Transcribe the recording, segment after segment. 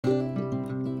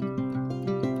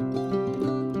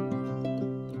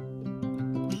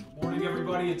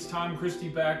it's Tom Christie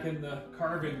back in the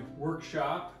carving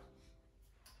workshop.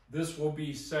 This will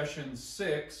be session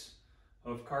 6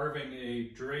 of carving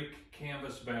a Drake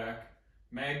canvasback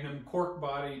Magnum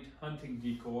cork-bodied hunting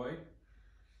decoy.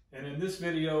 And in this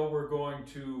video, we're going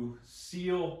to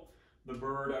seal the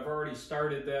bird. I've already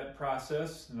started that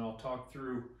process, and I'll talk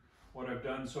through what I've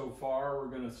done so far. We're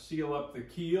going to seal up the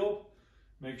keel,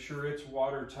 make sure it's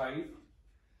watertight.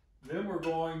 Then we're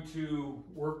going to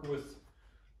work with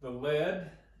the lead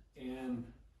and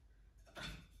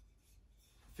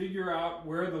figure out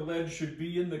where the lead should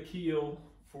be in the keel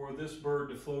for this bird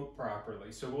to float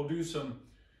properly. So we'll do some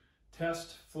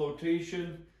test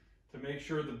flotation to make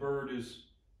sure the bird is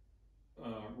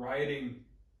riding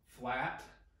flat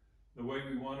the way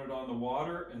we want it on the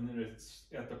water, and that it's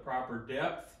at the proper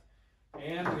depth.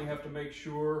 And we have to make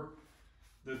sure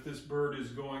that this bird is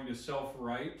going to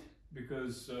self-right,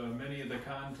 because many of the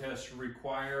contests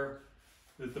require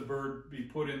that the bird be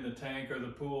put in the tank or the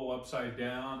pool upside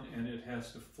down, and it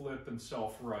has to flip and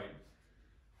self-right.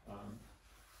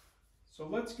 So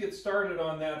let's get started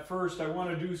on that first. I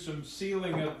want to do some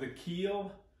sealing of the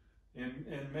keel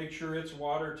and make sure it's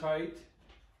watertight.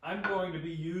 I'm going to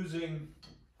be using,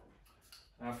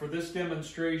 for this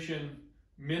demonstration,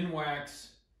 Minwax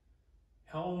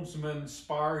Helmsman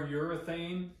Spar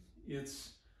Urethane.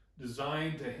 It's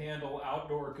designed to handle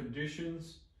outdoor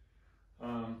conditions.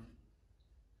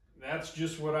 That's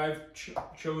just what I've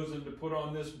chosen to put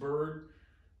on this bird.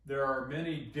 There are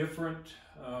many different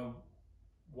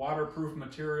waterproof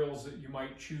materials that you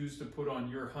might choose to put on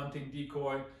your hunting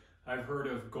decoy. I've heard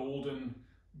of Golden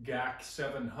GAC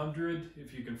 700,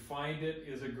 if you can find it,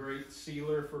 is a great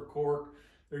sealer for cork.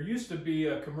 There used to be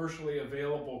a commercially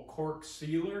available cork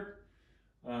sealer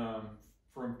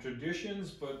from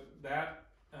Traditions, but that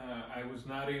I was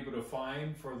not able to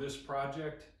find for this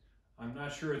project. I'm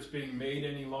not sure it's being made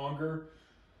any longer,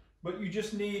 but you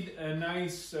just need a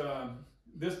nice,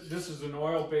 this is an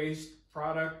oil-based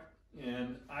product,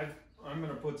 and I'm going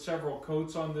to put several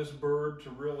coats on this bird to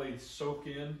really soak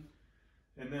in.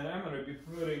 And then I'm going to be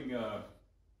putting a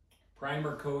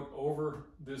primer coat over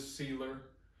this sealer,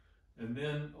 and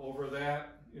then over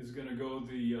that is going to go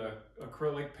the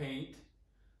acrylic paint,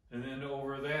 and then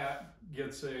over that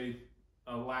gets a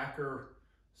lacquer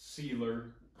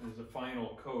sealer as a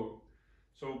final coat.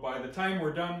 So by the time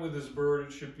we're done with this bird,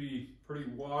 it should be pretty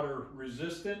water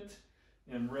resistant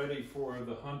and ready for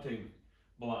the hunting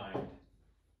blind.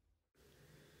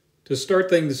 To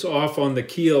start things off on the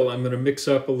keel, I'm going to mix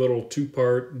up a little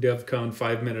 2-part DevCon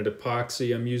 5-minute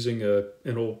epoxy. I'm using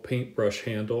an old paintbrush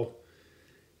handle.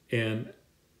 And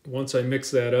once I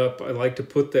mix that up, I like to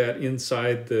put that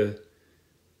inside the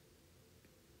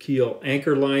keel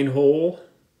anchor line hole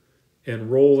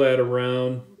and roll that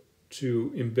around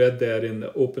to embed that in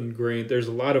the open grain. There's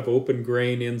a lot of open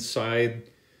grain inside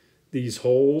these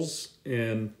holes,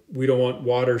 and we don't want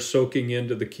water soaking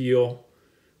into the keel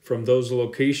from those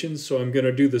locations. So I'm going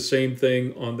to do the same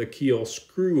thing on the keel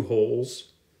screw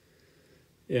holes.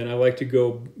 And I like to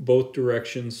go both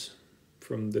directions,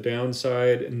 from the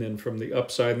downside and then from the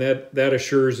upside. And that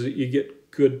assures that you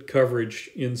get good coverage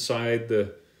inside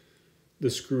the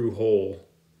screw hole.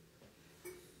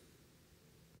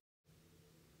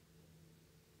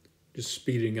 Just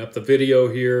speeding up the video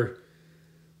here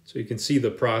so you can see the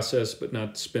process but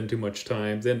not spend too much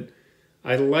time. Then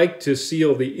I like to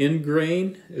seal the end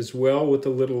grain as well with a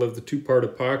little of the 2-part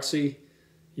epoxy.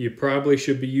 You probably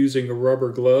should be using a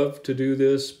rubber glove to do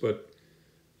this, but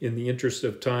in the interest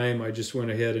of time, I just went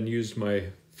ahead and used my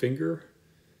finger.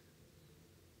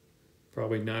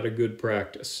 Probably not a good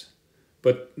practice.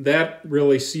 But that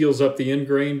really seals up the end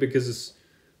grain, because it's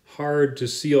hard to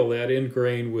seal that end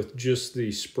grain with just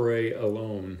the spray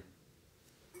alone.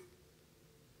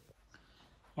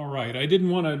 All right, I didn't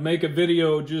want to make a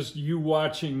video just you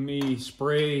watching me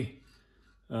spray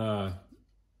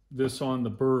this on the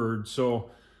bird, so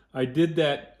I did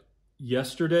that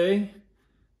yesterday,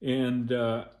 and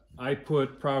I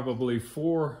put probably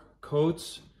 4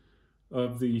 coats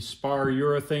of the Spar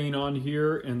urethane on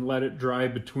here and let it dry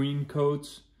between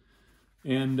coats.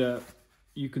 And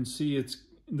you can see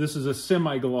this is a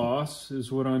semi-gloss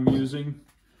is what I'm using.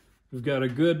 We've got a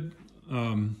good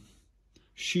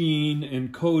sheen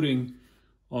and coating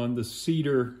on the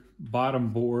cedar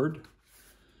bottom board.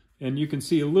 And you can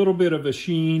see a little bit of a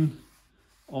sheen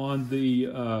on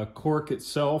the cork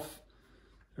itself.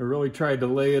 I really tried to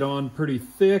lay it on pretty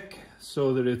thick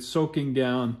so that it's soaking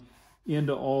down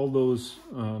into all those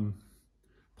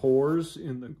pores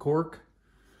in the cork.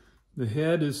 The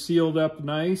head is sealed up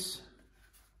nice.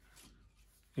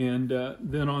 And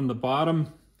then on the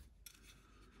bottom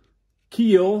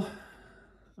keel,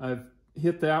 I've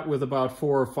hit that with about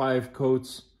 4 or 5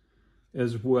 coats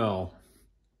as well.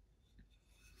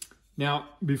 Now,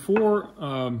 before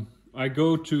I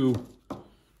go to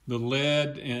the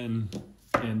lead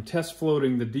and test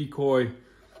floating the decoy,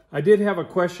 I did have a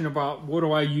question about what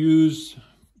do I use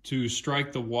to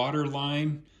strike the water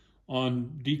line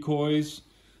on decoys.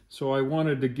 So I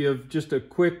wanted to give just a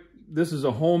quick, this is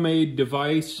a homemade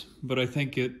device, but I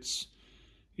think it's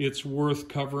worth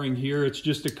covering here. It's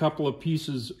just a couple of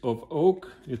pieces of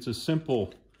oak. It's a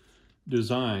simple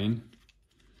design,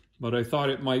 but I thought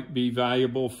it might be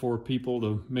valuable for people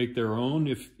to make their own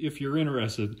if you're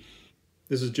interested.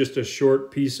 This is just a short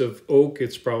piece of oak.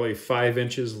 It's probably 5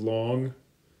 inches long.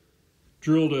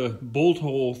 Drilled a bolt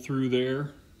hole through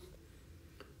there.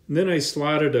 And then I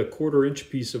slotted a 1/4 inch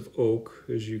piece of oak,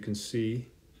 as you can see,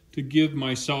 to give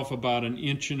myself about 1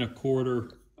 1/4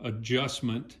 inch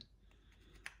adjustment.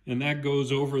 And that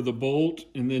goes over the bolt,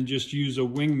 and then just use a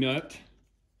wing nut.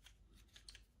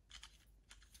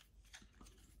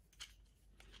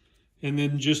 And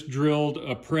then just drilled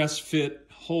a press fit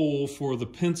hole for the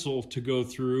pencil to go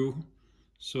through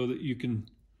so that you can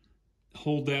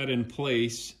hold that in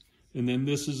place. And then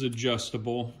this is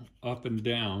adjustable up and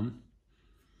down.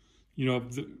 You know,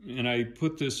 and I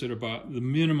put this at about the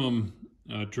minimum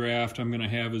draft I'm going to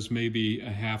have is maybe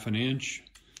 1/2 inch.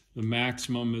 The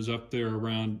maximum is up there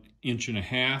around 1.5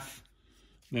 inches.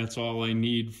 That's all I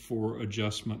need for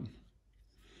adjustment.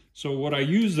 So what I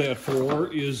use that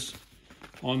for is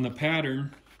on the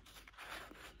pattern,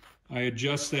 I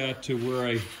adjust that to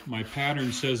where my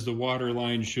pattern says the water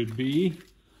line should be.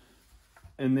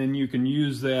 And then you can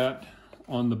use that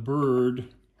on the bird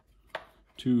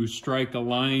to strike a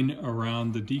line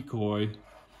around the decoy.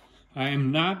 I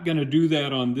am not going to do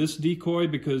that on this decoy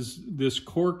because this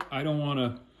cork, I don't want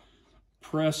to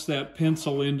press that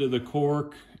pencil into the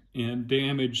cork and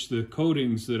damage the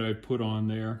coatings that I put on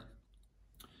there.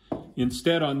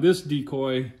 Instead, on this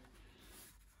decoy,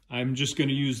 I'm just going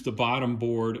to use the bottom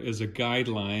board as a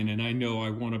guideline, and I know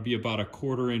I want to be about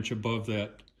 1/4 inch above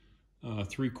that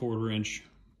 3/4 inch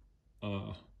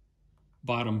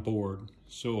bottom board.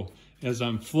 So as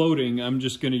I'm floating, I'm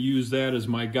just going to use that as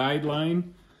my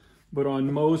guideline. But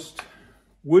on most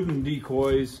wooden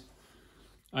decoys,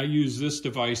 I use this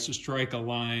device to strike a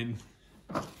line.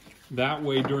 That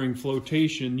way, during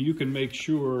flotation, you can make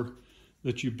sure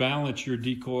that you balance your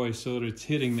decoy so that it's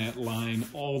hitting that line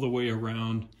all the way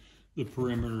around the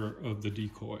perimeter of the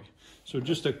decoy. So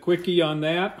just a quickie on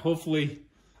that. Hopefully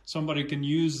somebody can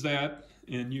use that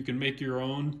and you can make your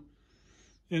own.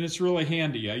 And it's really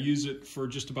handy. I use it for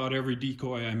just about every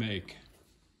decoy I make.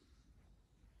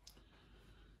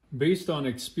 Based on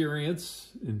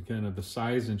experience and kind of the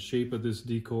size and shape of this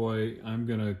decoy, I'm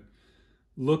going to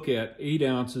look at 8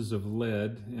 ounces of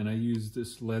lead, and I use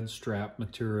this lead strap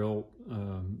material.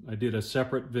 I did a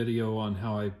separate video on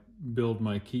how I build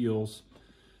my keels.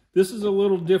 This is a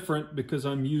little different because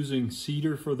I'm using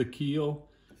cedar for the keel.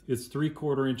 It's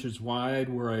 3/4 inches wide,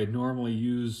 where I normally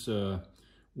use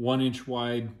 1 inch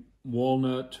wide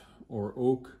walnut or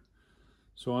oak.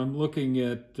 So I'm looking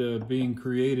at being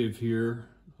creative here.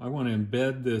 I want to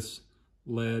embed this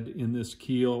lead in this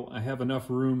keel. I have enough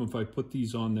room if I put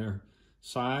these on their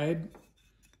side,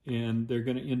 and they're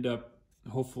going to end up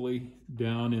hopefully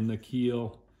down in the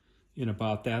keel in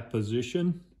about that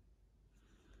position.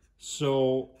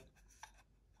 So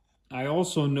I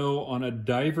also know on a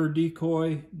diver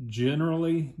decoy,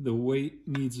 generally the weight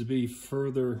needs to be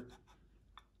further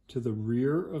to the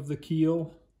rear of the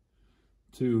keel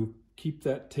to keep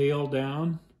that tail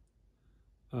down.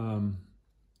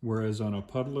 Whereas on a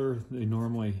puddler, they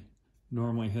normally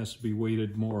has to be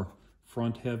weighted more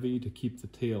front heavy to keep the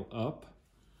tail up.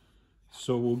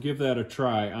 So we'll give that a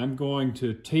try. I'm going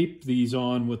to tape these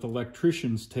on with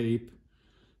electrician's tape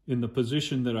in the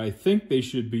position that I think they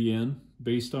should be in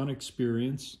based on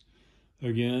experience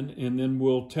again, and then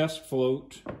we'll test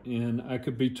float, and I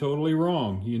could be totally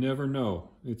wrong. You never know.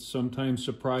 It's sometimes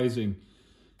surprising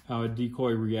how a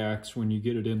decoy reacts when you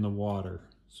get it in the water.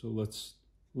 So let's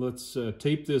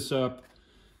tape this up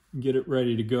and get it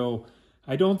ready to go.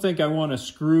 I don't think I want to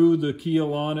screw the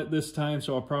keel on at this time,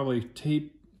 so I'll probably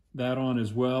tape that on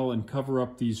as well and cover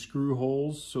up these screw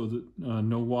holes so that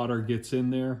no water gets in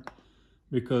there.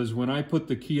 Because when I put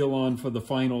the keel on for the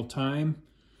final time,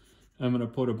 I'm going to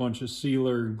put a bunch of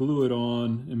sealer, glue it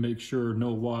on, and make sure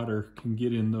no water can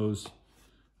get in those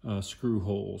screw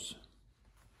holes.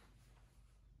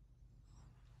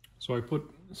 So I put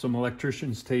some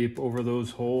electrician's tape over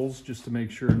those holes just to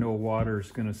make sure no water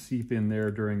is going to seep in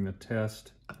there during the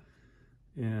test.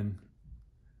 And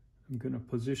I'm going to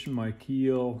position my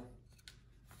keel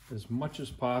as much as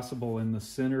possible in the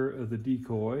center of the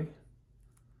decoy.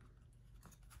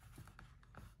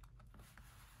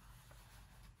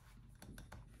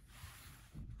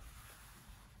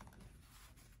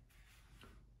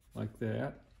 Like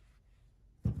that.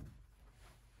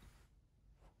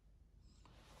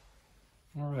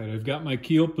 All right, I've got my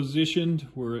keel positioned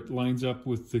where it lines up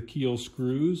with the keel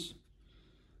screws,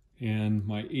 and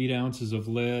my 8 ounces of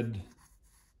lead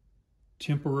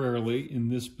temporarily in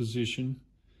this position,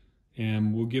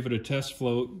 and we'll give it a test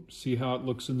float, see how it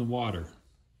looks in the water.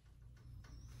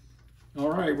 All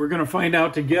right, we're going to find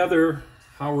out together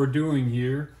how we're doing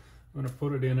here. I'm going to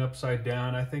put it in upside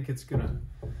down. I think it's going to,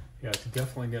 yeah, it's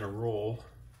definitely going to roll.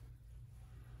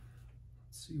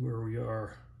 Let's see where we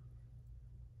are.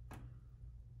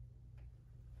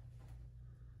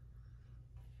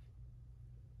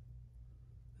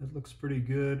 That looks pretty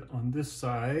good on this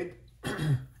side.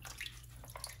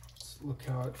 Let's look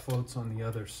how it floats on the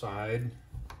other side.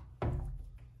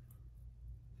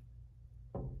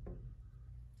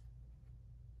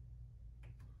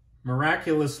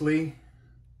 Miraculously,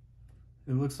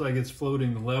 it looks like it's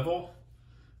floating level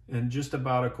and just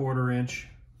about a 1/4 inch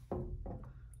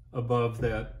above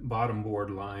that bottom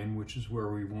board line, which is where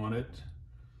we want it.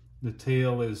 The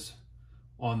tail is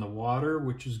on the water,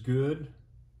 which is good.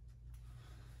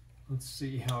 Let's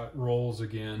see how it rolls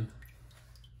again.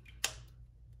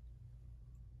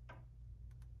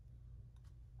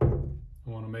 I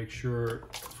want to make sure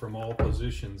from all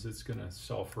positions it's going to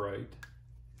self-right.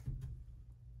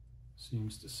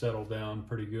 Seems to settle down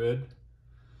pretty good.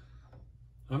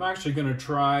 I'm actually going to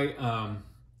try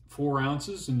 4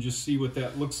 ounces and just see what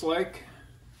that looks like.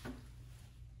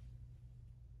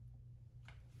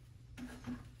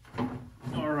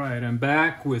 All right, I'm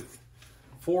back with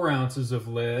 4 ounces of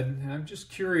lead. I'm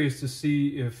just curious to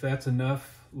see if that's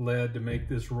enough lead to make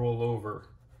this roll over.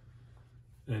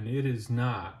 And it is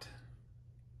not.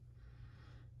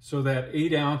 So that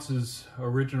 8 ounces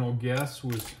original guess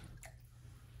was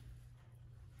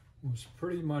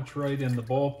pretty much right in the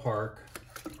ballpark.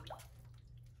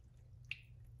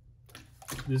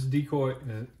 This decoy,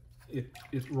 it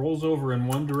rolls over in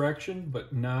one direction,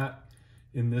 but not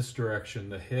in this direction.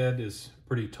 The head is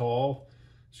pretty tall.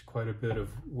 There's quite a bit of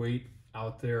weight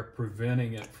out there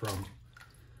preventing it from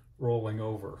rolling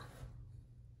over.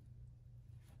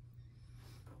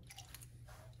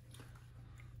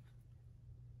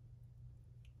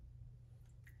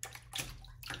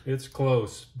 It's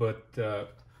close, but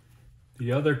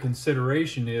the other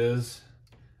consideration is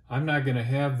I'm not going to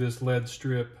have this lead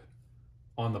strip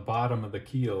on the bottom of the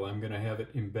keel. I'm going to have it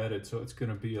embedded, so it's going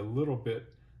to be a little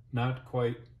bit not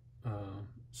quite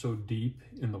so deep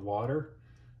in the water.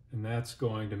 And that's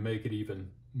going to make it even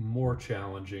more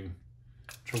challenging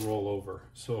to roll over.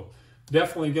 So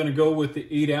definitely going to go with the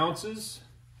 8 ounces,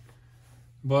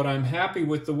 but I'm happy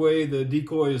with the way the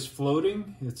decoy is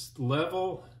floating. It's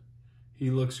level. He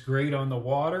looks great on the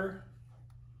water.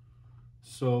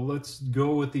 So let's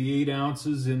go with the 8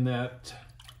 ounces in that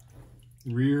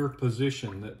rear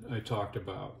position that I talked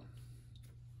about.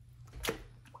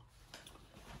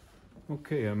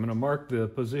 Okay, I'm going to mark the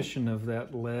position of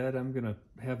that lead. I'm going to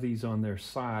have these on their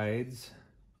sides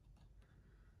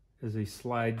as they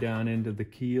slide down into the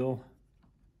keel.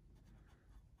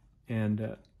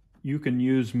 And you can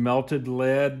use melted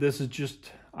lead. This is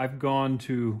just, I've gone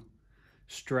to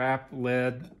strap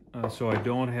lead so I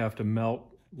don't have to melt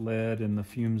lead and the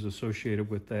fumes associated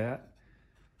with that.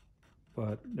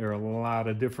 But there are a lot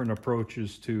of different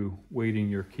approaches to weighting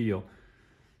your keel.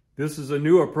 This is a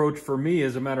new approach for me,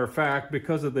 as a matter of fact,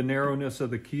 because of the narrowness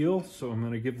of the keel. So I'm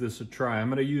going to give this a try. I'm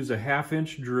going to use a 1/2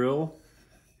 inch drill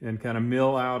and kind of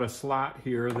mill out a slot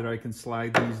here that I can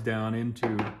slide these down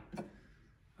into.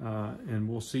 And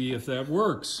we'll see if that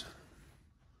works.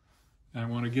 I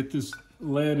want to get this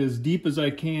lead as deep as I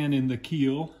can in the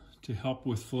keel to help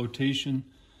with flotation.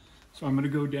 So I'm going to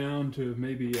go down to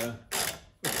maybe a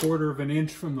 1/4 of an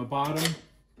inch from the bottom.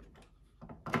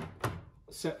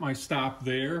 Set my stop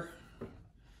there,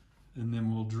 and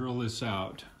then we'll drill this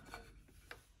out.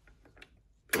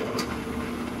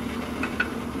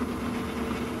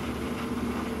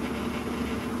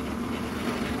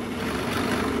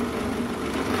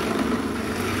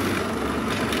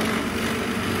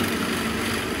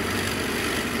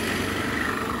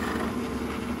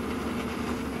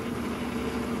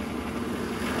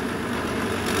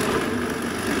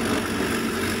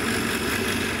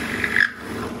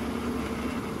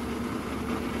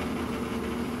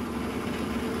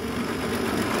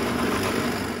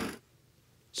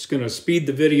 Going to speed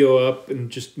the video up and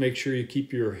just make sure you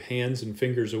keep your hands and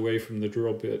fingers away from the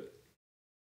drill bit.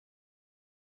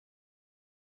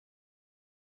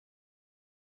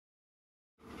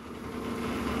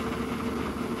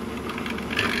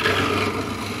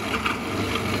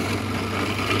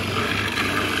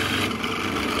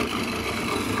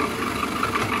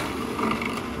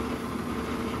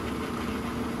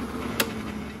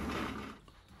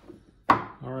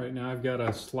 I've got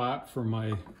a slot for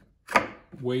my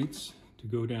weights to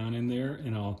go down in there,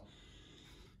 and I'll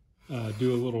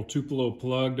do a little Tupelo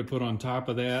plug to put on top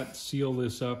of that, seal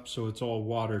this up so it's all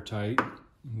watertight,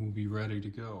 and we'll be ready to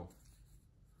go.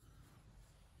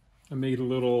 I made a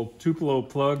little Tupelo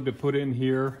plug to put in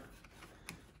here,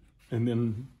 and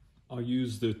then I'll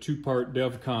use the 2-part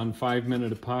DevCon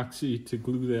 5-minute epoxy to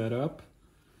glue that up.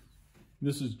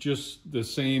 This is just the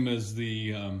same as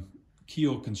the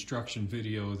keel construction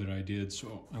video that I did,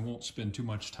 so I won't spend too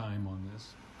much time on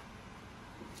this.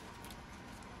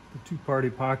 The 2-part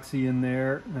epoxy in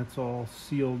there, that's all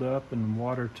sealed up and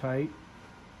watertight.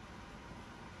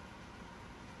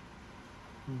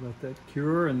 We'll let that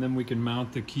cure, and then we can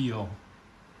mount the keel.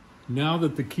 Now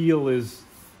that the keel is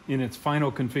in its final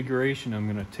configuration,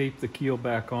 I'm going to tape the keel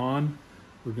back on.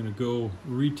 We're going to go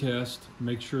retest,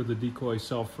 make sure the decoy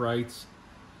self-rights.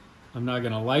 I'm not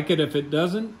going to like it if it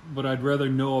doesn't, but I'd rather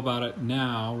know about it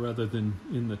now rather than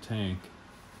in the tank.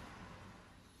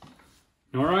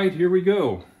 All right, here we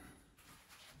go.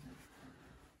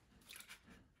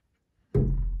 All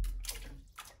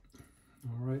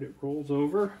right, it rolls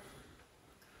over.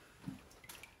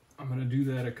 I'm going to do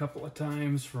that a couple of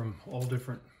times from all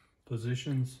different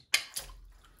positions.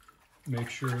 Make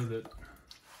sure that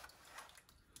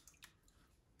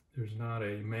there's not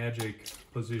a magic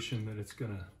position that it's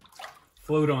going to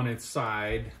float on its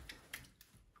side.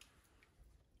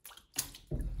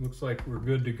 Looks like we're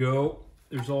good to go.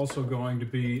 There's also going to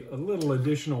be a little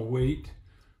additional weight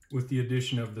with the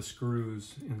addition of the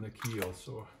screws in the keel,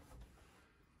 so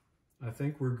I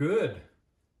think we're good.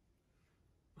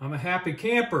 I'm a happy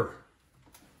camper.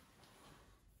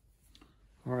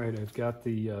 All right, I've got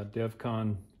the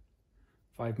DevCon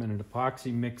 5-minute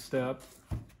epoxy mixed up.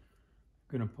 I'm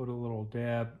gonna put a little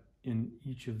dab in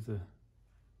each of the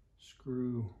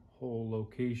screw hole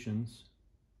locations.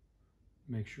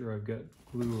 Make sure I've got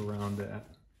glue around that.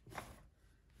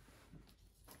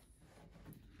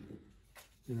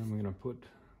 Then I'm gonna put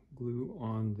glue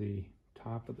on the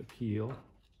top of the keel.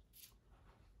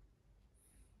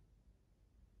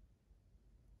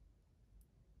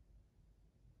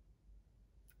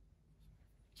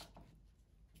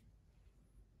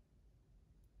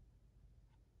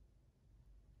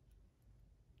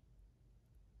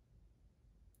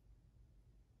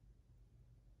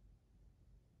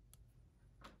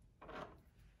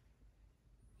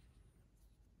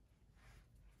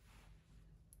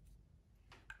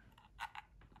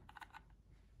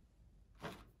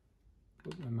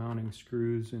 Put my mounting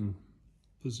screws in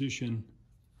position.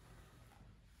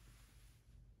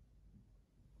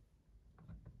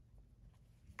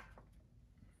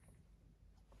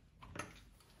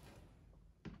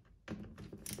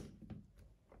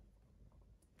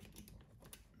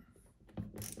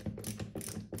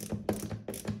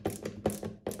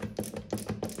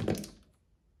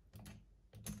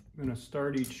 I'm going to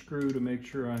start each screw to make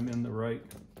sure I'm in the right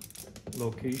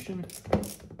location.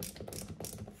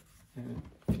 And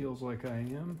it feels like I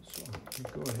am, so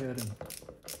I'll go ahead and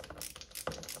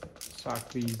sock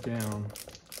these down.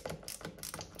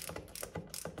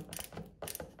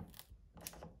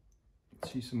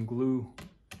 See some glue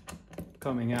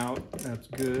coming out, that's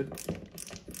good.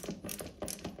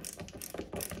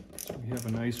 So we have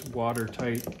a nice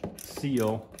watertight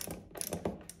seal.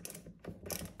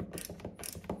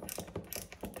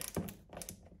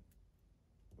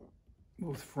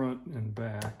 Both front and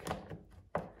back.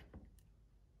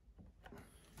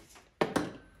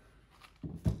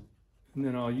 And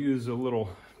then I'll use a little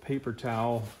paper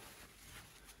towel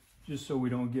just so we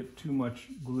don't get too much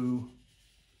glue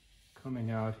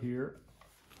coming out here.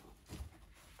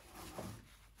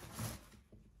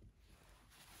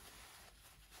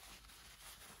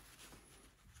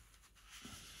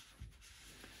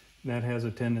 That has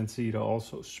a tendency to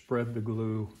also spread the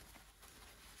glue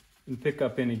and pick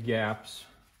up any gaps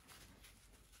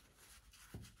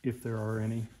if there are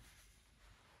any.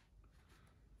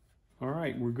 All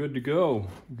right, we're good to go.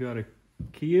 We've got a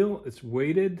keel, it's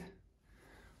weighted.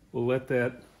 We'll let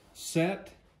that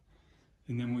set,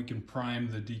 and then we can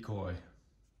prime the decoy.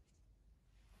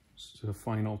 This is a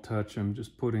final touch. I'm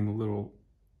just putting a little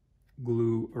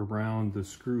glue around the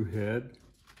screw head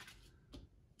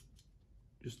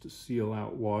just to seal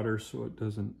out water so it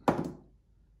doesn't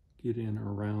get in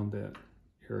around that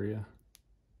area.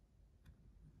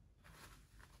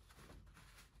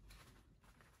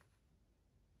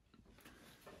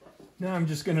 Now I'm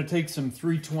just going to take some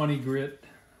 320 grit,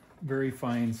 very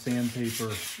fine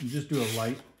sandpaper, and just do a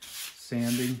light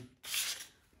sanding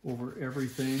over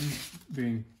everything,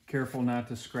 being careful not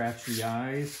to scratch the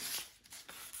eyes,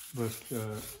 but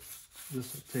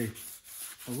this will take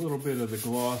a little bit of the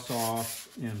gloss off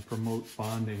and promote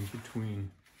bonding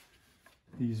between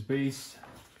these base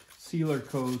sealer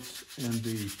coats and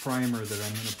the primer that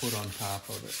I'm going to put on top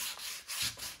of it.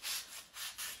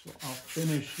 So I'll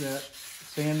finish that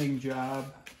sanding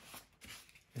job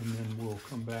and then we'll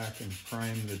come back and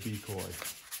prime the decoy.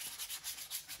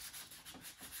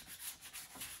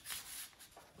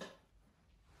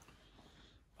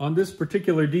 On this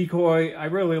particular decoy, I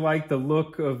really like the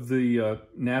look of the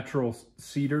natural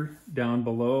cedar down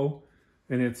below,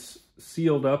 and it's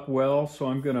sealed up well, so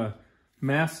I'm going to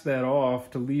mask that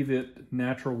off to leave it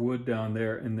natural wood down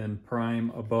there and then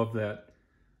prime above that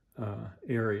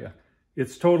area.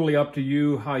 It's totally up to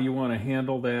you how you want to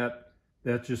handle that.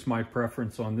 That's just my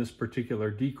preference on this particular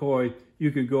decoy.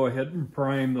 You could go ahead and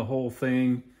prime the whole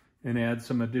thing and add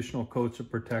some additional coats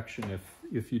of protection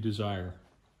if you desire.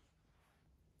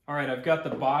 All right, I've got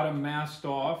the bottom masked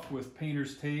off with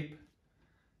painter's tape,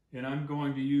 and I'm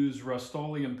going to use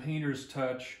Rust-Oleum Painter's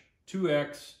Touch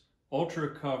 2X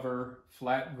Ultra Cover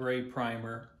Flat Gray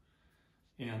Primer,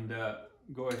 and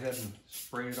go ahead and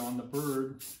spray it on the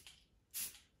bird.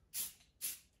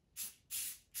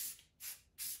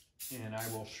 And I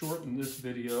will shorten this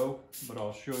video, but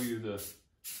I'll show you the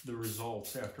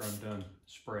results after I'm done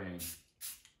spraying.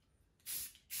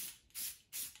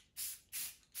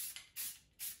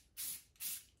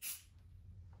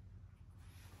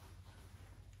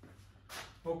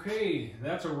 Okay,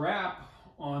 that's a wrap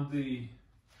on the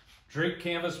Drake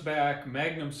Canvasback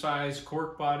Magnum size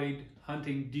cork-bodied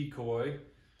hunting decoy.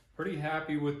 Pretty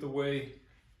happy with the way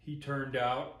he turned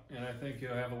out, and I think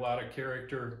he'll have a lot of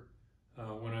character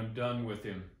when I'm done with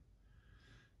him.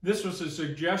 This was a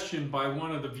suggestion by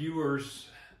one of the viewers.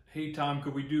 Hey Tom,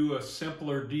 could we do a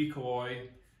simpler decoy?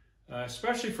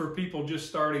 Especially for people just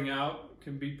starting out, it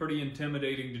can be pretty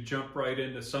intimidating to jump right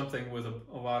into something with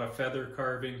a lot of feather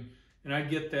carving. And I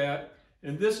get that.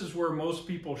 And this is where most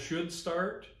people should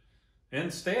start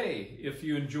and stay. If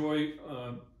you enjoy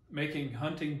making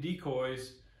hunting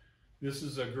decoys, this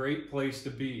is a great place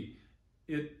to be.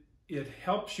 It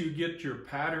helps you get your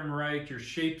pattern right, your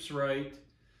shapes right.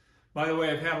 By the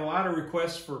way, I've had a lot of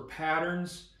requests for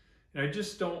patterns, and I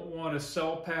just don't want to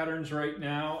sell patterns right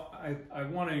now. I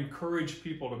want to encourage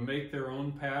people to make their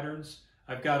own patterns.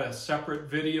 I've got a separate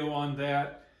video on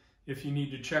that if you need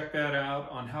to check that out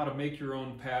on how to make your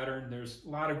own pattern. There's a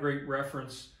lot of great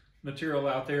reference material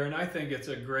out there, and I think it's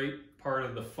a great part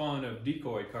of the fun of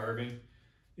decoy carving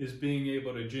is being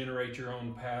able to generate your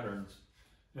own patterns.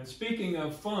 And speaking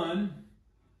of fun,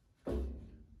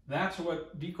 that's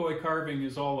what decoy carving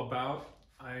is all about.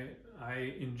 I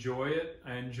enjoy it.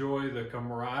 I enjoy the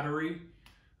camaraderie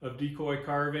of decoy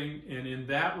carving. And in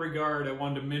that regard, I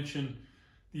wanted to mention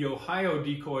the Ohio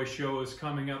Decoy Show is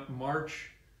coming up March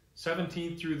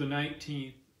 17th through the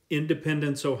 19th.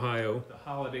 Independence, Ohio, the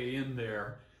Holiday Inn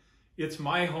there. It's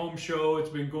my home show. It's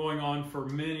been going on for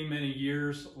many, many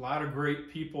years. A lot of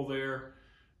great people there.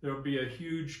 There'll be a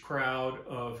huge crowd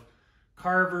of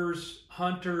carvers,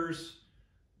 hunters,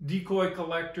 decoy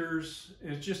collectors.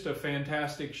 It's just a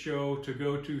fantastic show to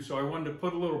go to. So I wanted to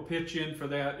put a little pitch in for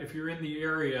that. If you're in the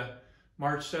area,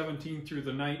 March 17th through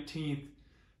the 19th,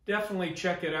 definitely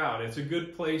check it out. It's a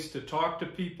good place to talk to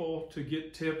people, to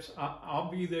get tips. I'll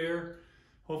be there.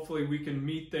 Hopefully we can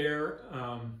meet there.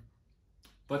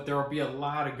 But there will be a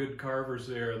lot of good carvers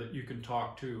there that you can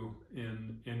talk to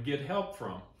and get help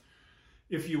from.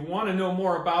 If you want to know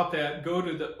more about that, go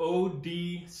to the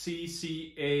ODCCA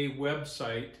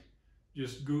website.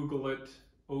 Just Google it,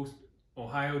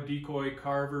 Ohio Decoy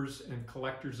Carvers and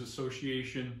Collectors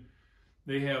Association.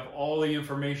 They have all the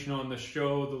information on the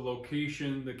show, the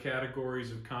location, the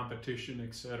categories of competition,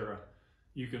 etc.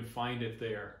 You can find it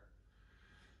there.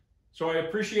 So I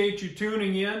appreciate you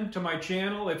tuning in to my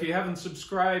channel. If you haven't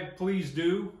subscribed, please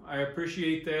do. I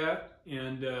appreciate that.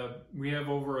 And we have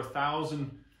over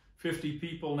 1,050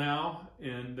 people now,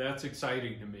 and that's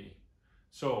exciting to me.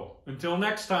 So until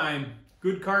next time,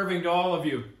 good carving to all of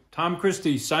you. Tom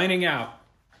Christie signing out.